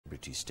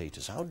celebrity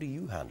status. How do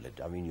you handle it?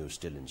 I mean, you're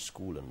still in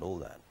school and all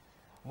that.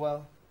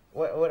 Well,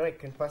 what I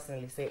can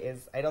personally say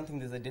is I don't think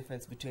there's a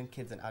difference between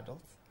kids and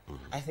adults.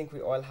 I think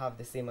we all have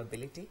the same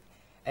ability,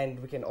 and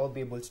we can all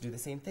be able to do the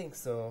same thing.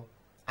 So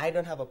I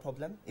don't have a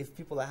problem. If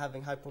people are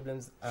having heart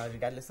problems,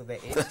 regardless of their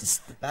age,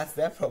 that's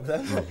their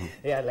problem.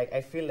 Yeah, like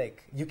I feel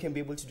like you can be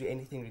able to do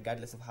anything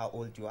regardless of how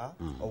old you are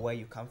or where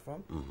you come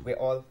from. We're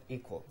all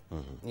equal.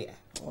 Yeah.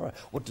 All right.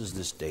 What does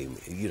this day mean?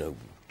 You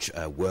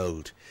know,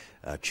 World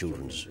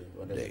Children's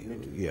Day.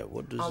 Yeah,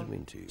 what does it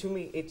mean to you? To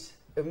me, it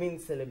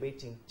means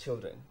celebrating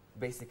children,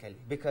 basically.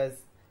 Because,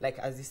 like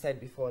as you said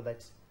before,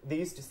 that they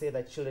used to say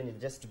that children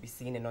are just to be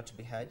seen and not to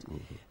be heard.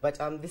 But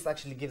this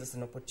actually gives us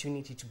an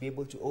opportunity to be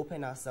able to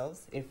open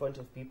ourselves in front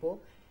of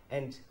people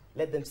and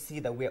let them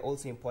see that we're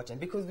also important.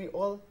 Because we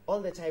all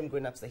the time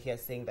grown-ups are here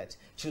saying that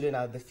children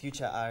are the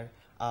future, are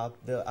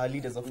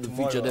leaders of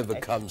tomorrow. The future never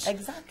comes.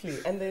 Exactly.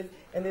 And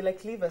they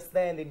like leave us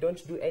there and they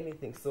don't do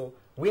anything. So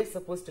we're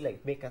supposed to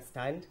like make a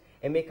stand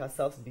and make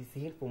ourselves be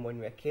seen from when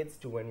we're kids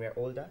to when we're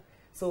older.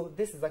 So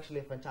this is actually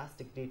a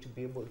fantastic day to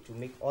be able to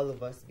make all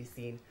of us be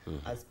seen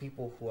as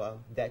people who are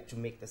there to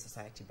make the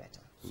society better.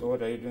 So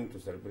what are you doing to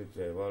celebrate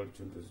World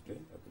Children's Day,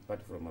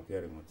 apart from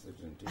appearing on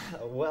certain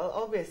TV? Well,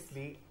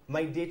 obviously,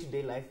 my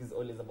day-to-day life is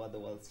always about the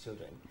world's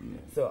children.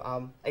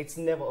 So it's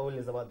never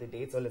always about the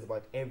day, it's always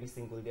about every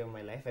single day of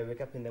my life. I wake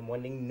up in the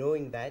morning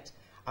knowing that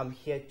I'm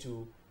here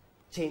to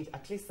change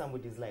at least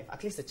somebody's life,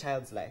 at least a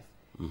child's life.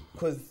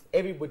 Because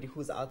everybody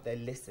who's out there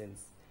listens.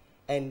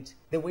 And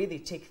the way they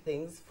take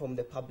things from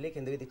the public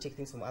and the way they take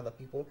things from other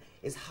people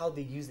is how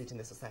they use it in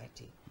the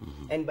society.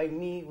 And by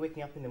me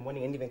waking up in the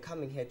morning and even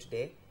coming here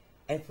today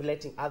and for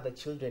letting other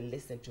children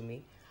listen to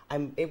me,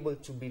 I'm able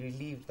to be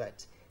relieved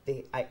that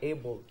they are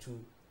able to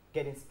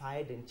get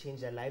inspired and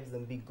change their lives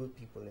and be good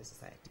people in the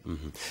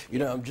society. You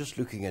know, I'm just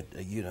looking at,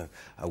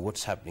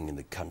 what's happening in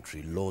the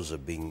country. Laws are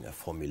being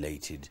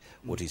formulated.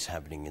 What is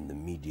happening in the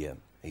media,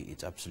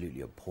 it's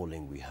absolutely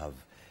appalling. We have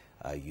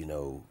you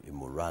know,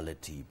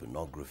 immorality,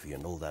 pornography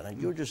and all that, and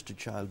you're just a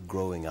child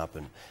growing up,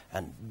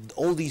 and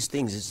all these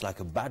things, it's like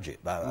a baggage.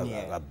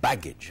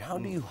 How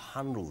do you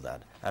handle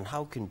that, and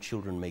how can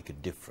children make a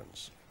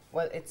difference?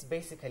 Well, it's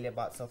basically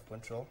about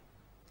self-control.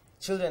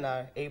 Children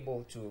are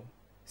able to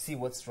see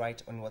what's right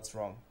and what's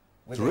wrong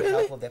with the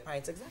help of their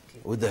parents.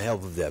 Exactly. With the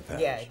help of their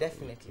parents. Yeah,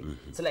 definitely.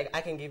 So like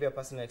I can give you a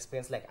personal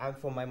experience. Like I'm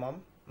from my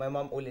mom. My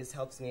mom always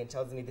helps me and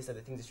tells me these are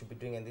the things you should be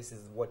doing and this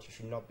is what you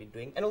should not be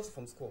doing, and also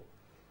from school.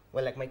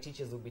 Well, like my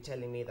teachers will be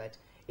telling me that,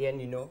 Ian,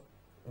 you know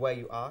where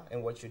you are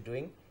and what you're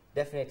doing.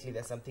 Definitely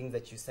there's some things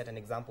that you set an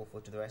example for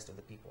to the rest of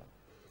the people.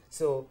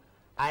 So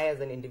I,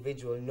 as an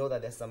individual, know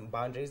that there's some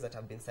boundaries that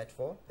have been set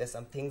for. There's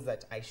some things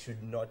that I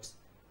should not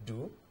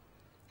do.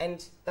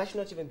 And that should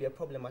not even be a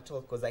problem at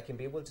all, because I can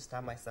be able to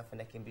stand myself and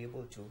I can be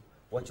able to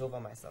watch over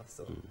myself.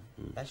 So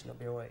that should not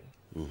be a worry.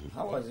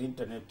 How has the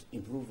internet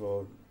improved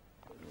or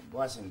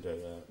worsened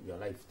your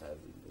lifestyle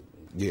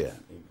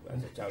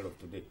as a child of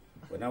today?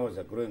 When I was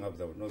growing up,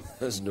 there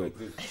was no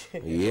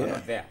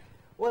there.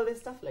 Well, there's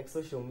stuff like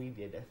social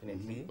media,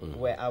 definitely,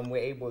 where we're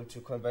able to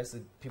converse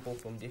with people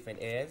from different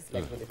areas,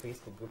 like with the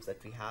Facebook groups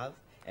that we have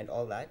and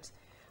all that.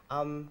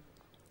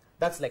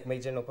 That's like my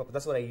general purpose.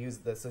 That's what I use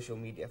the social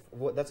media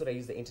for. That's what I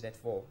use the internet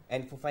for.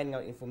 And for finding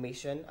out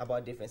information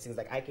about different things.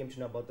 Like I came to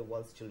know about the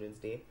World's Children's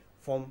Day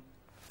from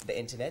the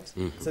internet.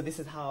 So this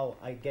is how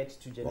I get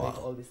to generate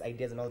all these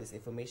ideas and all this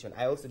information.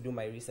 I also do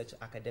my research,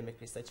 academic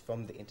research,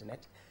 from the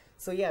internet.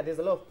 So yeah, there's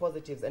a lot of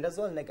positives and as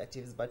well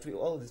negatives, but we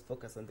always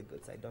focus on the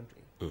good side, don't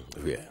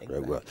we? Yeah,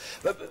 very well.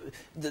 But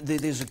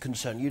there's a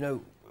concern, you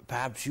know,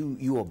 perhaps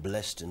you are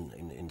blessed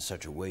in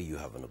such a way. You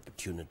have an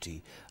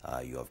opportunity,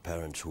 you have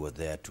parents who are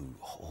there to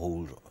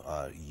hold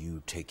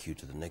you, take you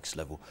to the next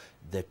level.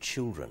 There are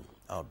children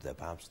out there,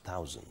 perhaps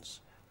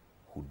thousands,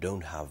 who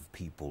don't have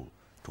people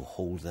to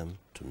hold them,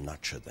 to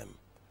nurture them.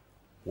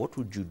 What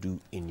would you do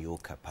in your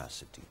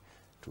capacity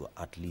to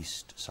at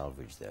least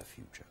salvage their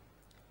future?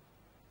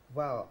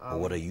 Well, or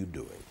what are you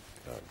doing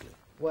currently?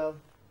 Well,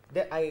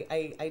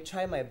 I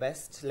try my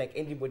best, like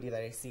anybody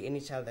that I see, any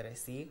child that I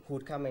see who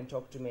would come and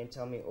talk to me and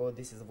tell me, oh,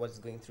 this is what's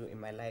going through in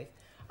my life,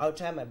 I'll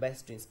try my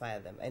best to inspire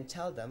them and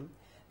tell them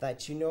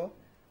that, you know,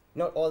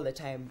 not all the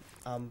time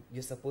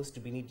you're supposed to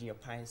be needing your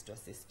parents to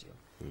assist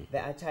you.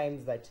 There are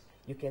times that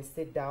you can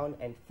sit down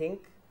and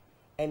think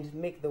and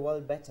make the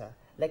world better.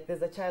 Like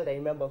there's a child I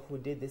remember who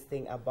did this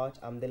thing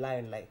about the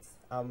lion lights,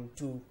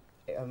 to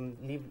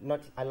not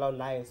allow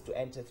lions to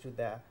enter through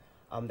their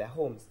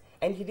homes.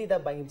 And he did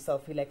that by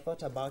himself. He like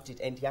thought about it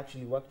and he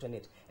actually worked on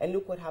it. And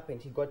look what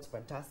happened. He got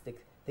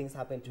fantastic things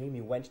happened to him.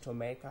 He went to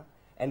America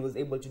and was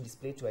able to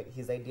display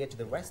his idea to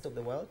the rest of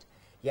the world.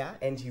 Yeah,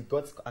 and he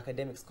got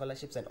academic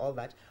scholarships and all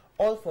that,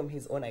 all from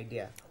his own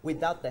idea,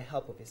 without the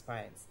help of his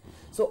parents.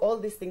 So all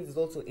these things is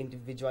also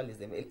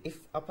individualism. If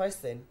a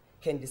person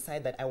can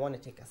decide that I want to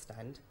take a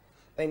stand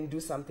and do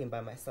something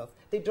by myself,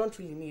 they don't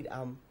really need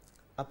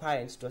a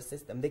parent to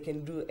assist them. They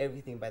can do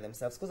everything by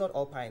themselves, because not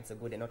all parents are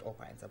good and not all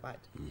parents are bad.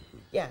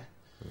 Yeah,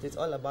 so it's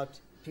all about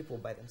people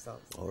by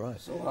themselves. All right.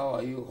 So how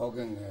are you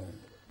hogging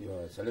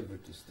your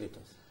celebrity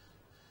status?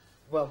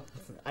 Well,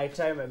 I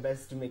try my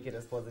best to make it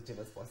as positive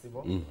as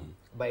possible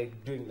by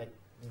doing like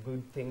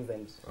good things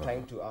and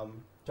trying to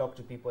talk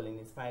to people and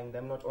inspiring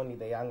them, not only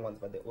the young ones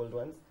but the old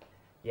ones.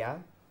 Yeah,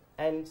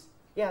 and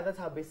yeah, that's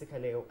how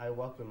basically I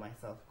work with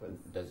myself. Cause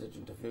does it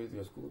interfere with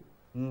your school?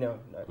 No,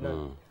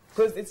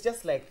 because it's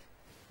just like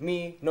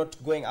me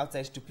not going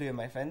outside to play with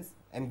my friends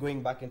and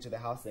going back into the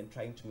house and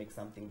trying to make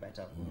something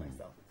better for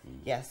myself.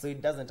 Yeah, so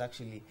it doesn't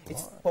actually,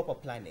 it's proper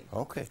planning.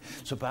 Okay,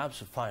 so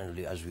perhaps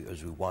finally, as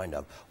we wind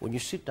up, when you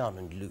sit down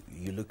and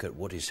you look at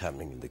what is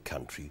happening in the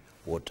country,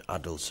 what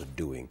adults are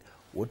doing,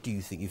 what do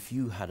you think, if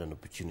you had an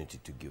opportunity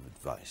to give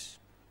advice,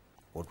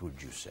 what would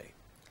you say?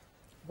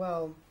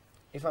 Well,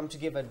 if I'm to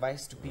give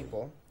advice to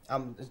people,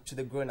 to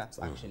the grown-ups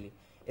actually,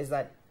 is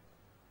that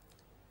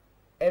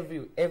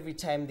every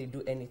time they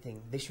do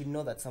anything, they should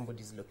know that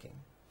somebody's looking.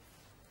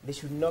 They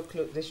should not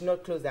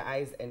close their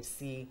eyes and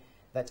see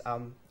that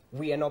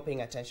we are not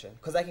paying attention.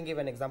 Because I can give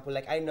an example.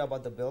 Like, I know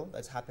about the bill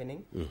that's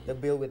happening, the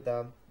bill with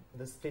the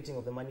splitting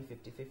of the money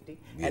 50-50,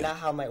 and I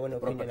have my own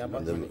opinion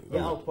about it.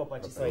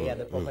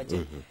 The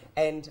property.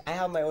 And I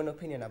have my own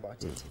opinion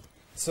about it.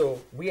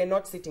 So we are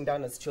not sitting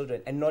down as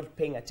children and not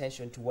paying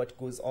attention to what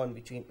goes on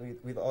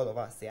with all of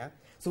us, yeah?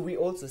 So we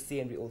also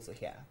see and we also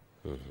hear.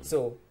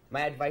 So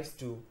my advice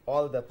to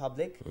all the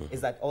public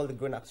is that all the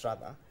grown-ups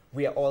rather,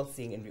 we are all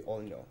seeing and we all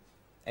know.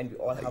 And we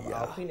all have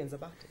our opinions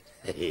about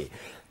it.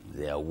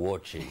 They are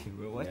watching.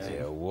 We're watching. They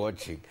are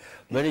watching.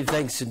 Many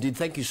thanks indeed.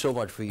 Thank you so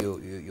much for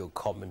your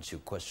comments,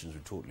 your questions.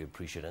 We totally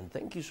appreciate it. And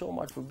thank you so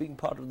much for being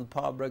part of the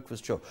Power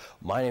Breakfast Show.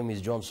 My name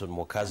is Johnson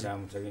Mokazi.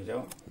 And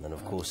then,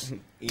 of course,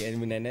 Ian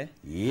Munene.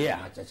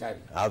 Yeah,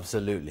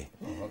 absolutely.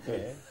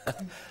 Okay.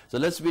 So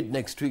let's meet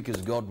next week as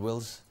God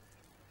wills.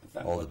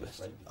 All the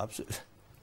best. Absolutely.